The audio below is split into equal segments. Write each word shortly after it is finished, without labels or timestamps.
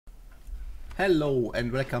Hello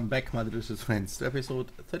and welcome back, my delicious friends, to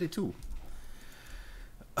episode 32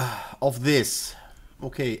 of this.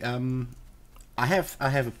 Okay, I have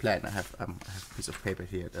a plan. I have a piece of paper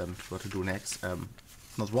here. What to do next?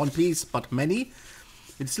 Not one piece, but many.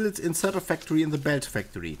 It's still insert a factory in the belt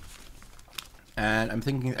factory, and I'm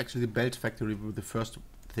thinking actually the belt factory will be the first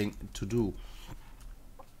thing to do.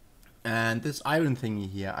 And this iron thingy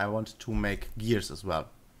here, I want to make gears as well.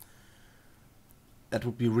 That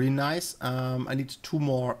would be really nice. I need 2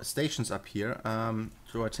 more stations up here.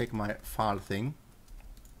 So I take my file thing.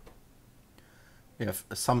 We have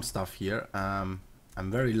some stuff here. I'm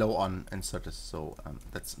very low on inserters, so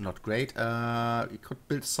that's not great. We could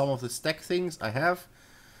build some of the stack things I have.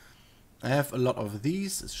 I have a lot of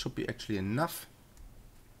these. It should be actually enough.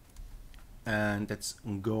 And let's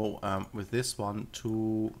go with this one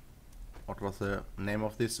to... What was the name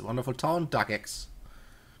of this wonderful town? Dagex.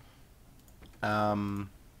 And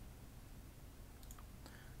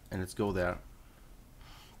let's go there.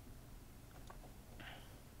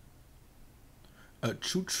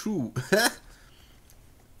 Choo-choo.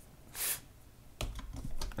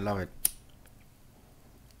 I love it.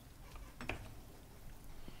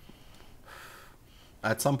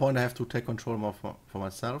 At some point I have to take control more for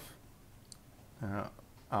myself.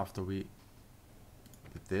 After we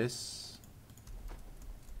did this.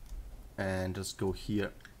 And just go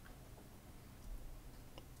here.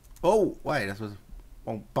 Oh, wait, that was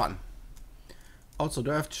wrong button. Also,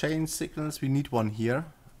 do I have chain signals? We need one here.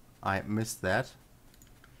 I missed that.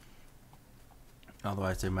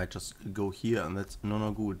 Otherwise, they might just go here, and that's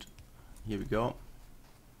no good. Here we go.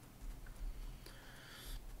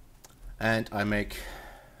 And I make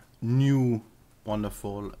new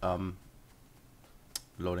wonderful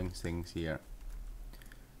loading things here.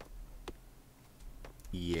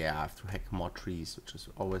 Yeah, I have to hack more trees, which is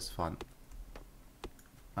always fun.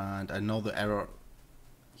 And I know the error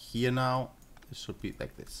here now. It should be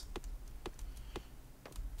like this.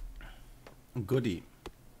 Goodie.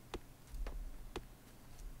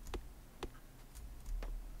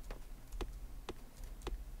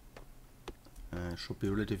 Should be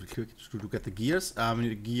relatively quick to get the gears. We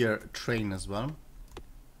need a gear train as well.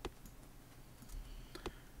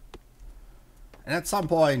 And at some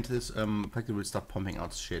point this factory will start pumping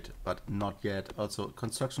out shit, but not yet. Also,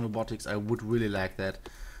 construction robotics, I would really like that,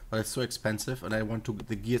 but it's so expensive, and I want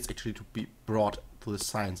the gears actually to be brought to the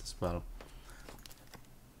science as well.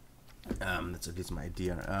 That's at least my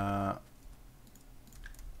idea.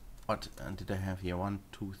 What did I have here? 1,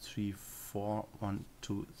 2, 3, 4. 1,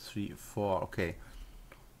 2, 3, 4. Okay.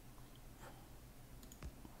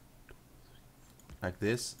 Like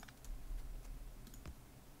this.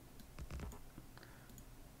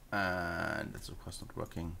 And that's of course not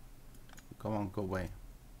working. Come on, go away.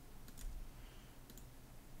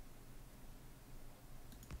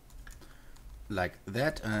 Like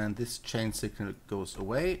that, and this chain signal goes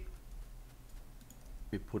away.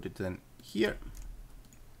 We put it then here.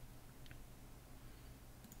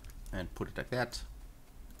 And put it like that.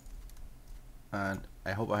 And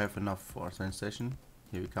I hope I have enough for a train station.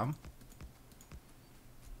 Here we come.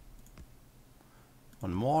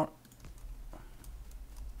 One more.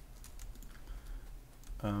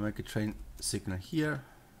 Make a train signal here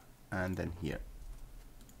and then here.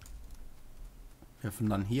 We have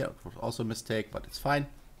none here. It was also a mistake, but it's fine.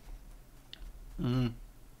 This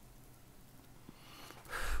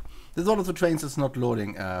one of the trains is not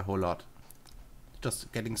loading a whole lot.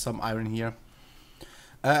 Just getting some iron here.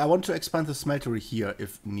 I want to expand the smeltery here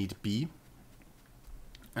if need be.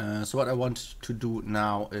 So what I want to do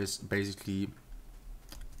now is basically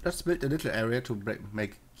just build a little area to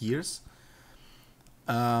make gears.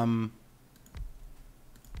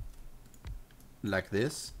 Like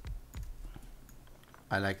this.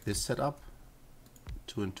 I like this setup.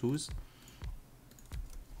 2 and 2s.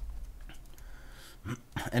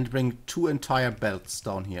 And bring 2 entire belts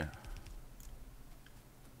down here.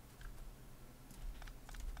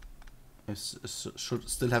 It should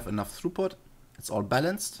still have enough throughput. It's all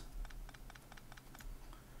balanced.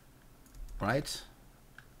 Right?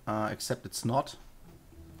 Except it's not.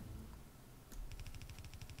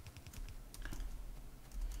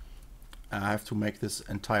 I have to make this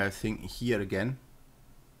entire thing here again.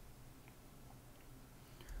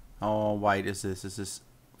 How wide is this? This is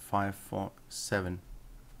 5, 4, 7.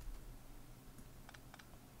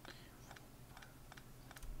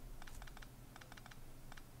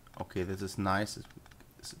 Okay, this is nice.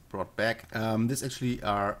 It's brought back. This actually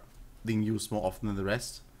are being used more often than the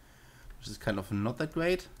rest, which is kind of not that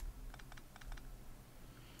great.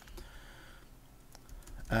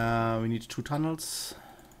 We need 2 tunnels.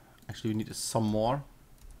 Actually, we need some more.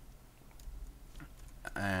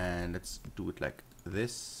 And let's do it like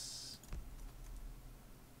this.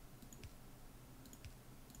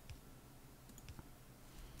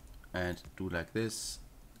 And do like this.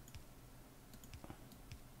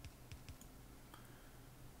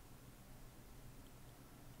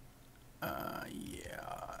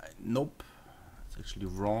 Yeah, nope, it's actually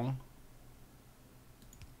wrong.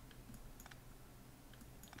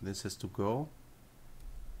 This has to go.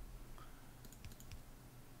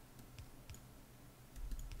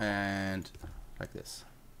 And like this.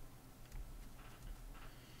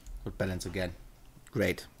 Good balance again.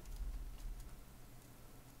 Great.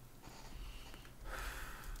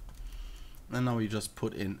 And now we just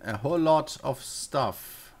put in a whole lot of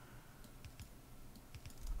stuff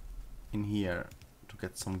in here to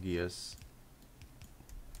get some gears.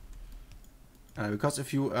 Because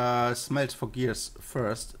if you smelt for gears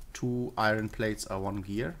first, 2 iron plates are 1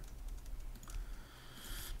 gear.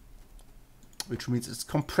 Which means it's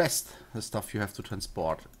compressed, the stuff you have to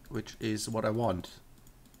transport, which is what I want.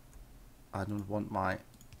 I don't want my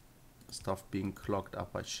stuff being clogged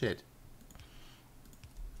up by shit.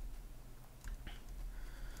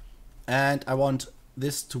 And I want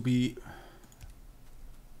this to be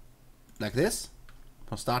like this,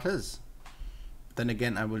 for starters. Then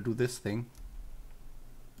again, I will do this thing.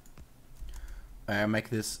 Make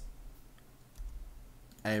this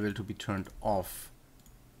able to be turned off.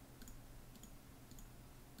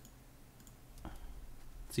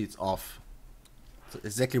 See, it's off. So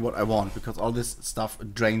exactly what I want, because all this stuff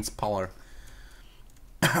drains power.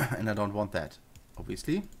 And I don't want that,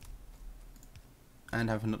 obviously. And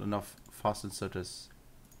have not enough fast inserters.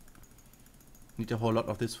 Need a whole lot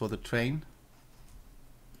of this for the train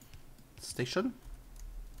station.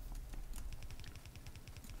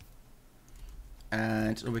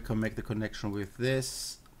 And we can make the connection with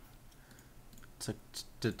this.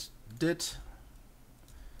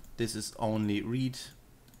 This is only read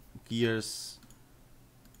gears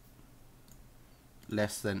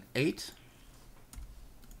less than 8.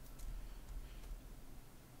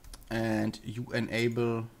 And you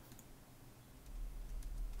enable,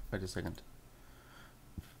 wait a second,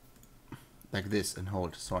 like this and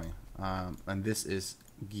hold, sorry. And this is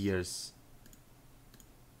gears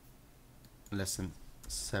less than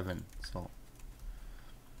 7. So,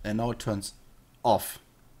 and now it turns off.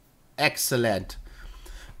 Excellent.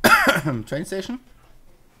 Train station.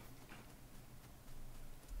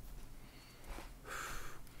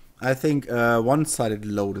 I think one-sided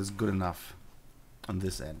load is good enough on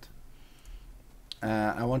this end.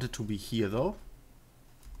 I want it to be here though.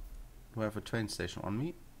 Do I have a train station on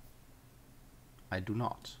me? I do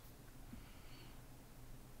not.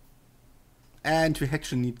 And we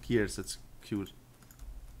actually need gears. That's cute.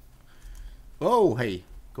 Oh, hey,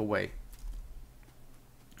 go away.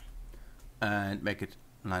 And make it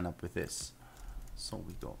line up with this. So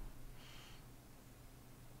we go.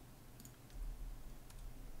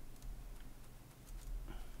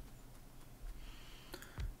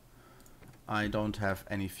 I don't have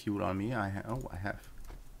any fuel on me. I have.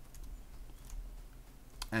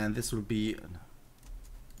 And this will be,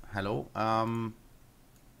 hello,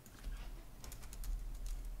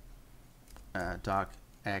 dark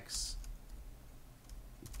X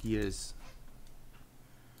gears,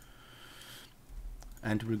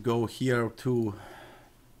 and we'll go here to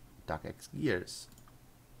dark X gears,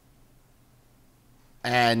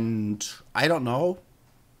 and I don't know,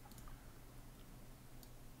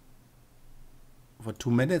 for 2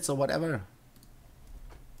 minutes or whatever.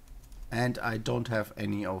 And I don't have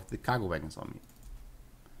any of the cargo wagons on me.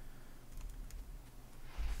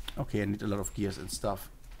 Okay, I need a lot of gears and stuff.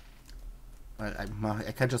 I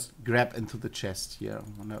can just grab into the chest here.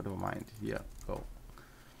 Never mind. Here, go.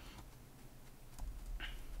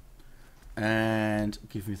 And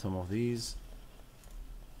give me some of these.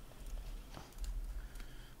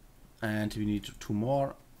 And we need 2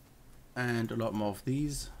 more. And a lot more of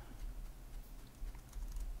these.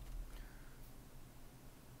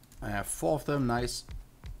 I have 4 of them, nice.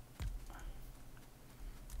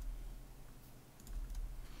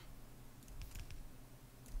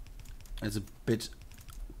 It's a bit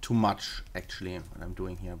too much actually what I'm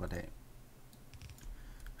doing here, but I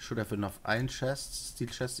should have enough iron chests, steel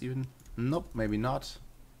chests even. Nope, maybe not.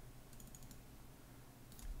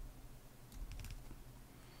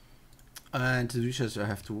 And the research I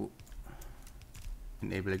have to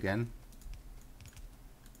enable again.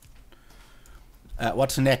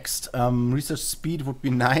 What's next? Research speed would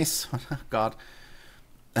be nice. God.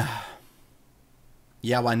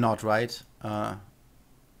 Yeah, why not, right? Do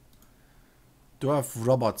I have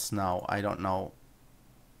robots now? I don't know.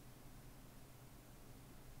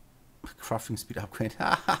 crafting speed upgrade.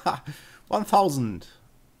 1000.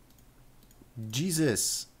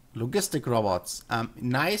 Jesus. Logistic robots.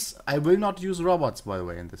 Nice. I will not use robots, by the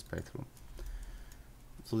way, in this playthrough.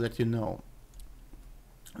 So that you know.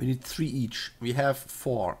 We need 3 each. We have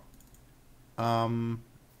 4.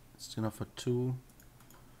 It's enough for 2.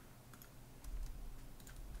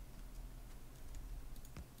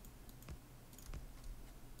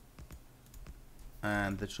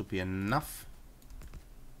 And that should be enough.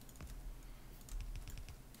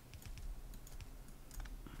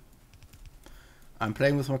 I'm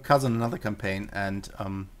playing with my cousin another campaign, and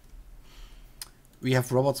we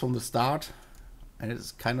have robots from the start, and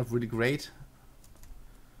it's kind of really great.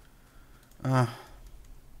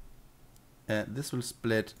 This will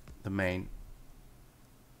split the main,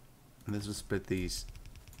 and this will split these.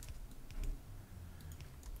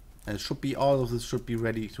 And it should be, all of this should be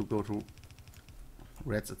ready to go to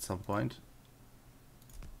reds at some point.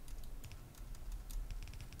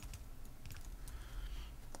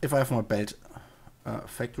 If I have my belt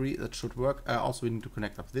factory, that should work. Also, we need to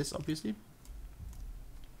connect up this, obviously.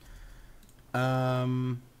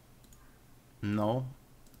 No.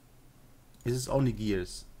 This is only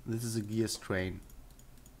gears. This is a gears train.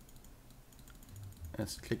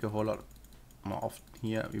 Let's click a whole lot more often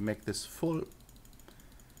here. We make this full.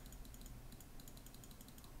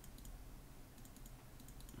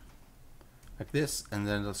 Like this, and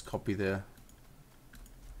then just copy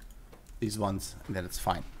these ones, and then it's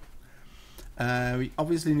fine. We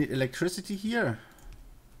obviously need electricity here,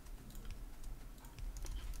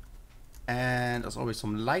 and there's always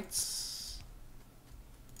some lights,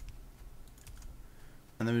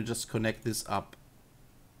 and then we just connect this up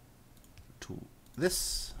to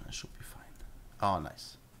this. It should be fine. Oh,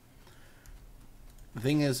 nice. The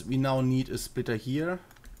thing is, we now need a splitter here.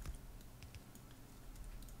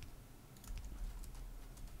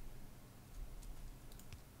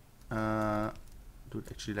 Do it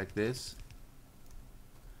actually like this.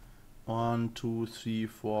 1, 2, 3,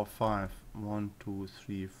 4, 5. 1, 2,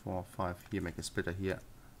 3, 4, 5. Here, make a splitter here.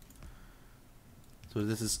 So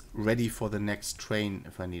this is ready for the next train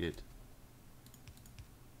if I need it.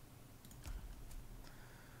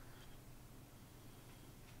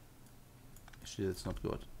 Actually, that's not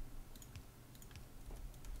good.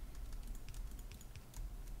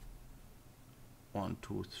 One,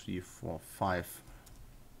 2, 3, 4, 5.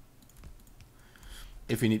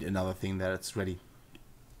 If we need another thing there, it's ready.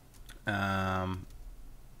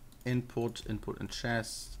 Input in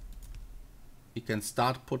chest. You can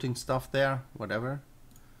start putting stuff there, whatever.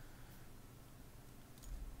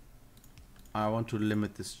 I want to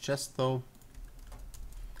limit this chest though.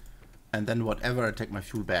 And then whatever, I take my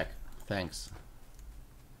fuel back. Thanks.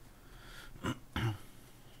 And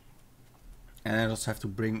I just have to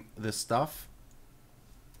bring this stuff.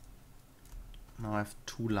 Now I have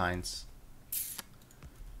 2 lines.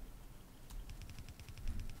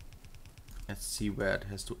 Let's see where it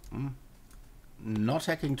has to. Not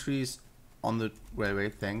hacking trees on the railway,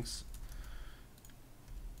 thanks.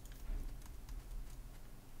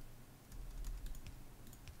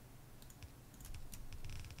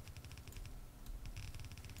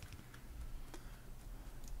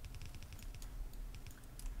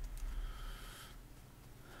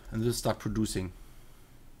 And just start producing.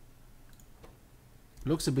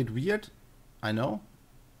 Looks a bit weird, I know.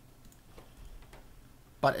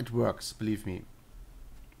 But it works, believe me.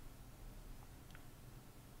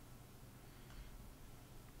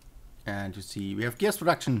 And you see, we have gears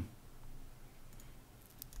production.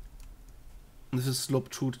 This is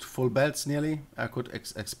sloped through to full belts nearly. I could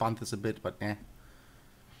expand this a bit, but eh.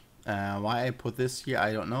 Why I put this here,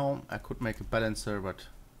 I don't know. I could make a balancer, but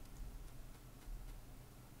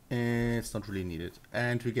it's not really needed.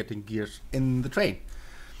 And we're getting gears in the train.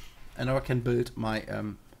 And now I can build my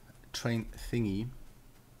train thingy.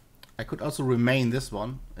 I could also remain this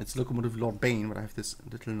one. It's Locomotive Lord Bane, but I have this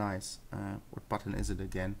little nice. What button is it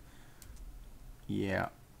again? Yeah.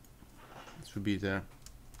 This would be the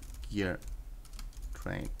gear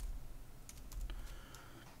train.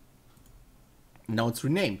 Now it's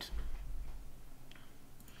renamed.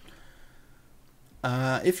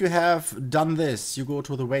 If you have done this, you go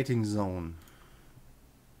to the waiting zone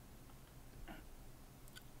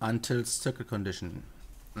until circle condition.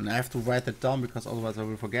 And I have to write that down because otherwise I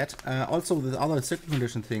will forget. Also, the other circle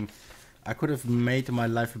condition thing, I could have made my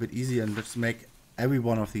life a bit easier and just make every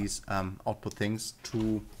one of these output things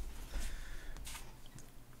to.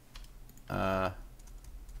 Okay,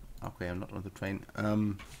 I'm not on the train.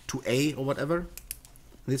 To A or whatever.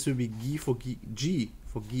 This will be G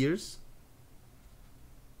for gears.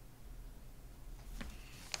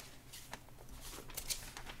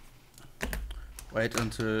 Wait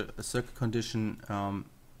until a circuit condition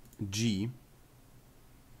G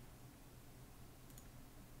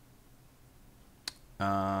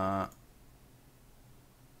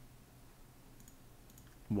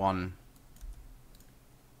one.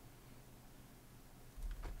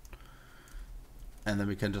 And then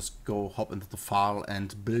we can just go hop into the file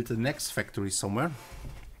and build the next factory somewhere.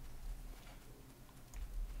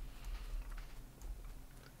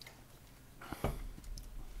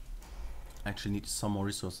 Actually need some more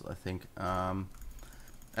resources, I think. I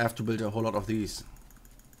have to build a whole lot of these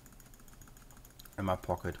in my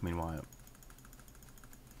pocket meanwhile.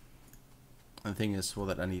 And the thing is, for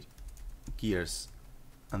that I need gears.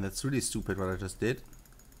 And that's really stupid what I just did.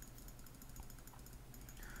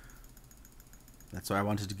 That's why I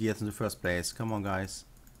wanted the gears in the first place. Come on, guys.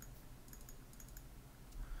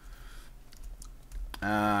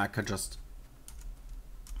 I can just...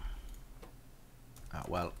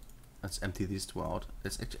 well, let's empty these two out.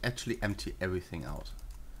 Let's actually empty everything out.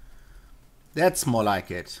 That's more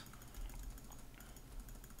like it.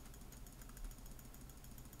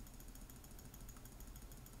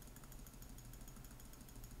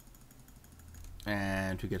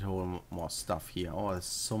 And we get a whole more stuff here. Oh, there's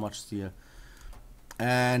so much steel.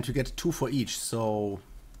 And we get 2 for each, so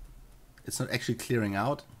it's not actually clearing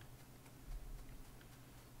out.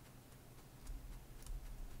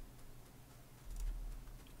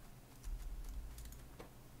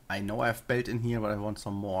 I know I've built in here, but I want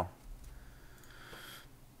some more.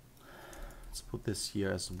 Let's put this here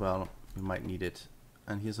as well. We might need it.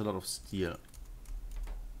 And here's a lot of steel.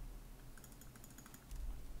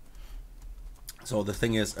 So the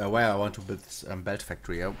thing is, where I want to build this belt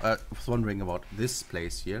factory. I was wondering about this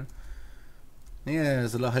place here. Yeah,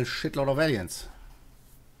 there's a shitload of aliens.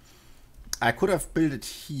 I could have built it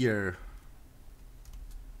here.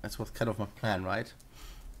 That's what kind of my plan, right?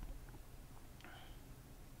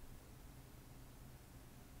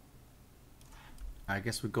 I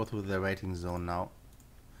guess we go through the waiting zone now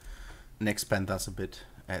and expand us a bit.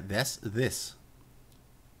 There's this.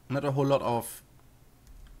 Not a whole lot of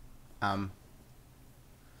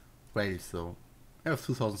rails though. I have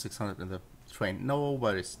 2,600 in the train. No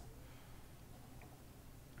worries.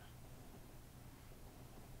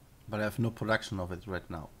 But I have no production of it right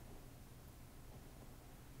now.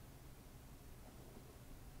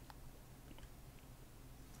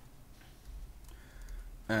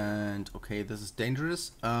 And okay, this is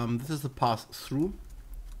dangerous. This is the path through.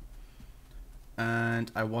 And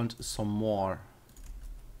I want some more.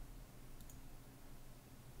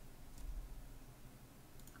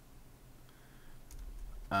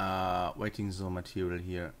 Waiting zone material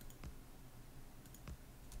here.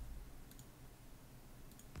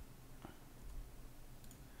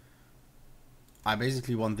 I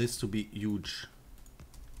basically want this to be huge.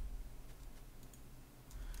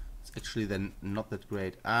 It's actually then not that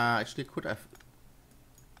great. Actually could have...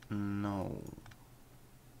 No.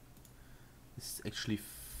 This is actually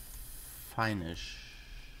fine-ish.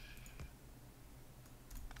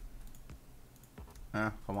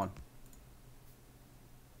 Come on.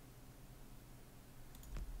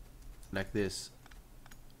 Like this.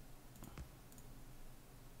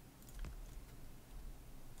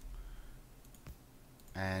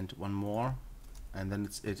 And one more. And then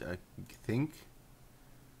it's it, I think.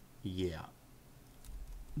 Yeah.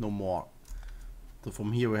 No more. So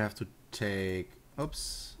from here we have to take...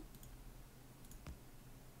 Oops.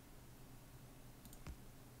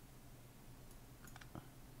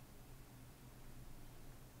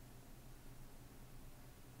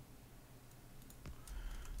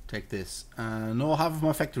 Take this. No, half of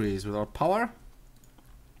my factory is without power.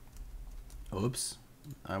 Oops.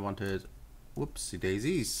 I wanted... Whoopsie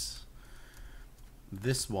daisies.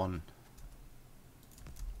 This one.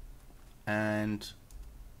 And...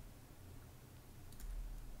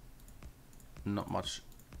 not much...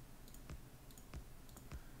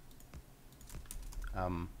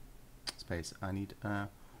 space. I need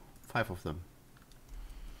 5 of them.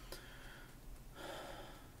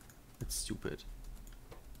 It's stupid.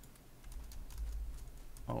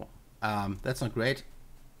 Oh, that's not great.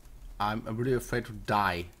 I'm really afraid to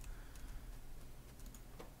die.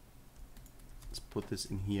 Let's put this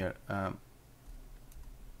in here. And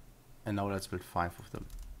now let's build 5 of them.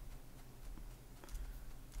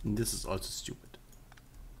 And this is also stupid.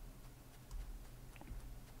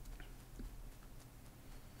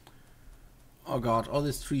 Oh god, all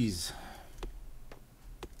these trees.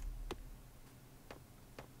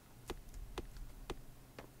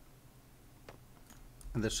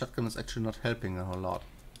 And the shotgun is actually not helping a whole lot.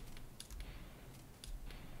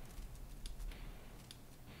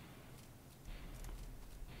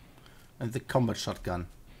 And the combat shotgun.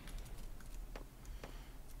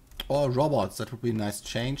 Or robots, that would be a nice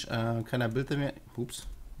change. Can I build them yet? Oops.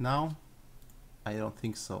 Now? I don't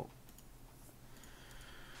think so.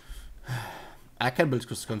 I can build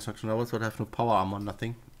construction robots, but I have no power armor,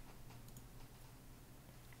 nothing.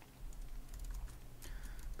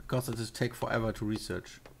 Because it will take forever to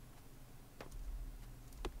research.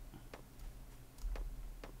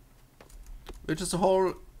 Which is the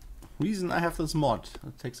whole reason I have this mod.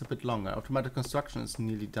 It takes a bit longer. Automatic construction is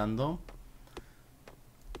nearly done though.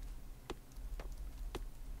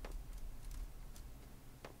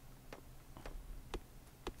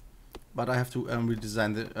 But I have to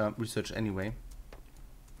redesign the research anyway.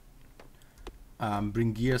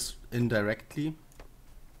 Bring gears indirectly.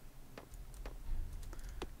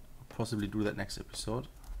 I'll possibly do that next episode.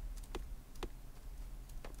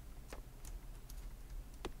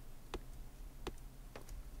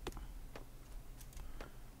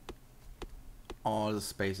 All the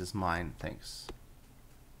space is mine, thanks.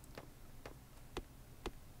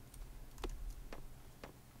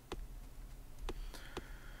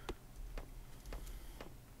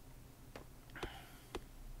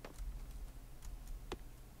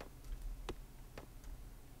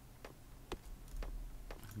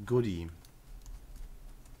 Goodie.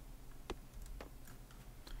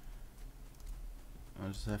 I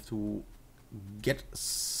just have to get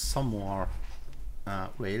some more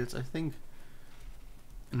rails, I think.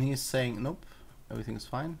 And he is saying, nope, everything is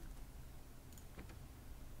fine.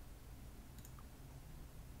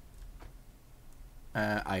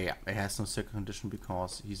 Yeah, it has no second condition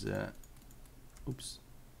because he's oops.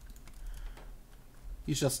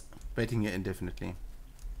 He's just waiting here indefinitely.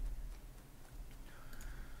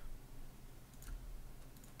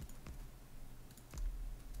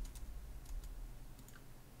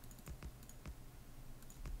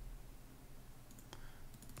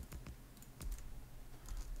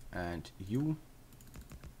 And you.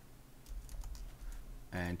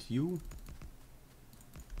 And you.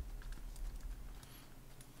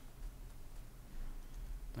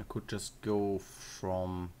 I could just go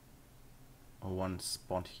from one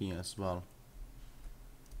spot here as well.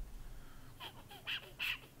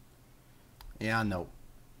 Yeah, no.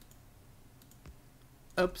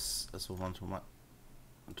 Oops, that's one too much.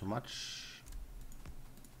 Too much.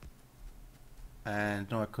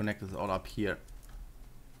 And now I connected it all up here.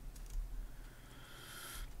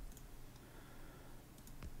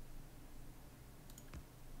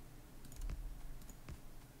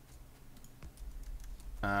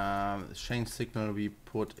 Change signal we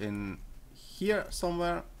put in here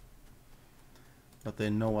somewhere, but they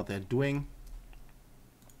know what they're doing.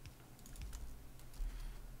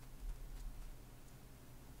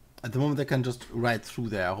 At the moment they can just ride through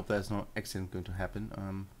there. I hope there's no accident going to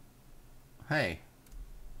happen. Hey,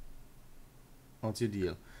 what's your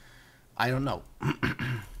deal? I don't know.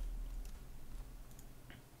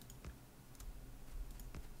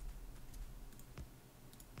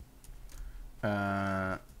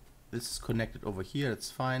 This is connected over here, it's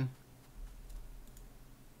fine.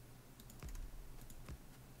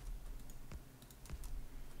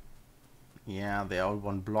 Yeah, they are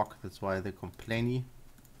one block, that's why they're complaining.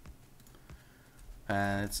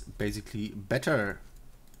 And it's basically better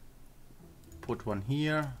put one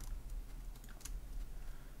here.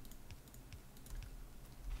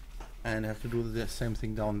 And have to do the same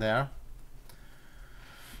thing down there.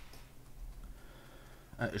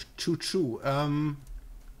 Choo-choo.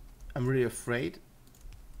 I'm really afraid.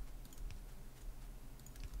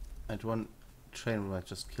 And one train might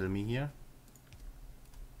just kill me here.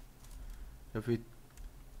 Have we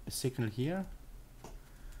a signal here?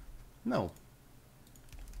 No.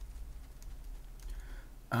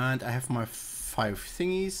 And I have my 5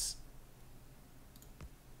 thingies.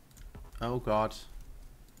 Oh god.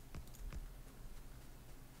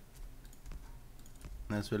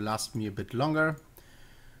 This will last me a bit longer.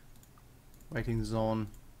 Waiting zone.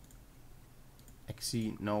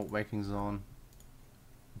 XC, no. Waiting zone.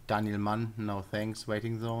 Daniel Mann, no thanks.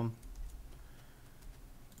 Waiting zone.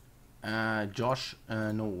 Josh,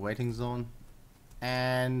 no. Waiting zone.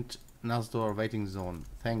 And Nasdor, waiting zone.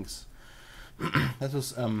 Thanks. That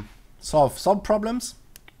was solve some problems.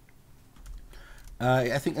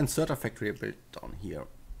 I think inserter factory built down here.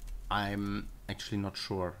 I'm actually not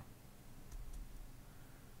sure.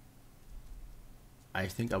 I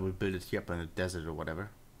think I will build it here up in the desert or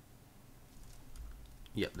whatever.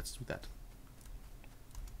 Yeah, let's do that.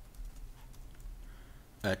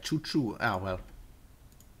 Choo-choo. Ah, well.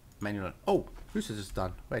 Manual. Oh, research is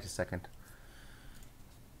done. Wait a second.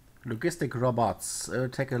 Logistic robots. It'll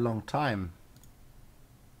take a long time.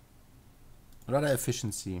 Rather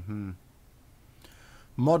efficiency.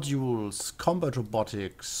 Modules, combat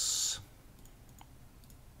robotics.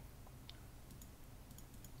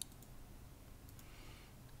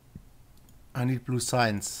 I need blue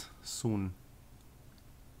signs soon.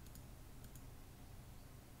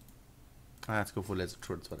 Let's go for laser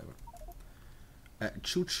turrets, whatever.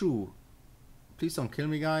 Choo choo. Please don't kill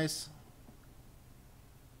me, guys.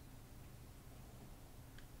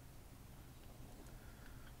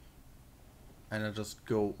 And I just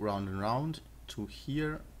go round and round to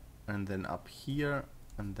here, and then up here,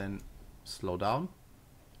 and then slow down.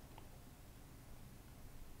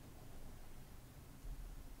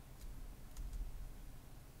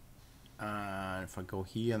 If I go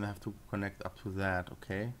here and I have to connect up to that,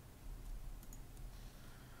 okay.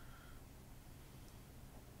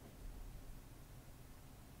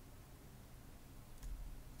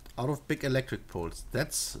 Out of big electric poles,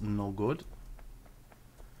 that's no good.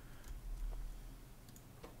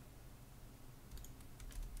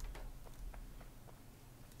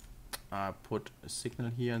 I put a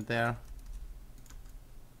signal here and there.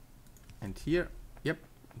 And here, yep,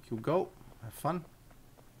 you go, have fun.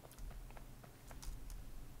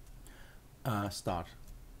 Start.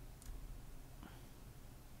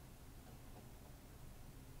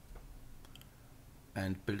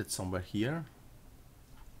 And build it somewhere here.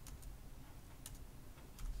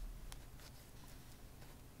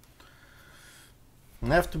 I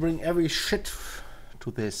have to bring every shit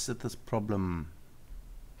to this problem.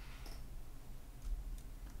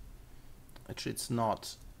 Actually, it's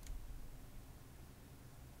not.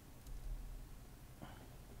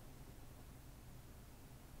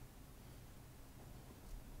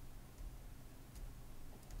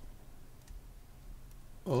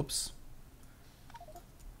 Oops.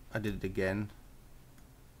 I did it again.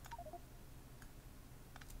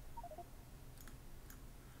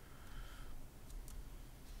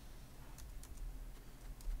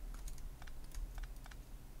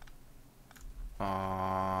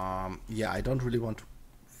 Yeah, I don't really want to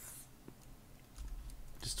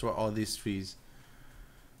destroy all these trees.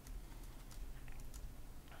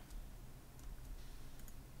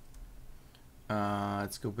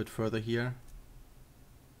 Let's go a bit further here.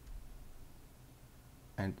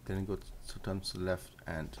 And then go to turn to the left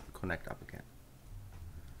and connect up again.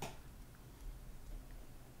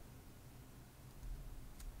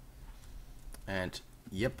 And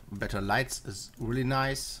yep, better lights is really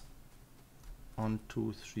nice. 1,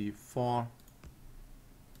 2, 3, 4.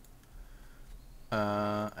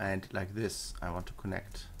 And like this, I want to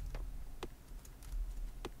connect.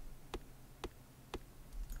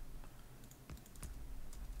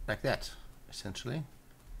 Like that, essentially.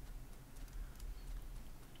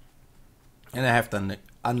 And I have done the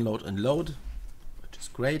unload and load, which is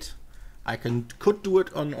great. I could do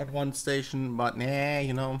it on one station, but nah,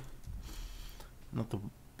 you know, not the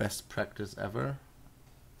best practice ever.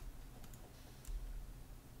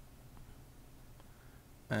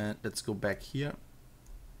 And let's go back here.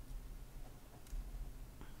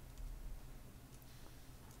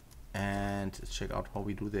 And let's check out how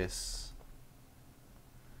we do this.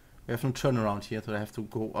 We have no turnaround here, so I have to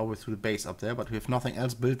go over through the base up there, but we have nothing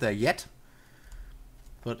else built there yet.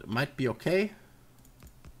 But it might be okay.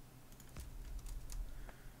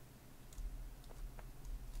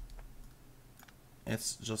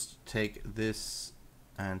 Let's just take this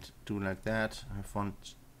and do like that. I have one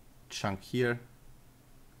chunk here.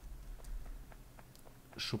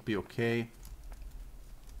 Should be okay.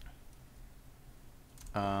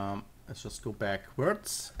 Let's just go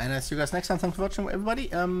backwards. And I'll see you guys next time. Thanks for watching,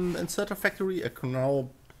 everybody. Insert a factory. Now,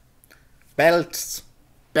 belts.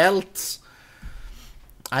 Belts.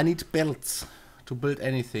 I need belts to build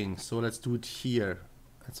anything. So let's do it here.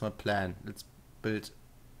 That's my plan. Let's build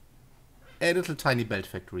a little tiny belt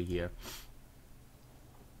factory here.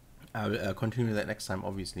 I will continue that next time,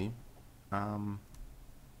 obviously.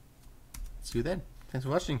 See you then. Thanks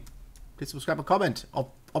for watching. Please subscribe and comment.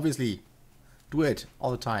 Obviously, do it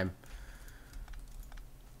all the time.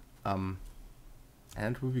 And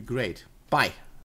it will be great. Bye.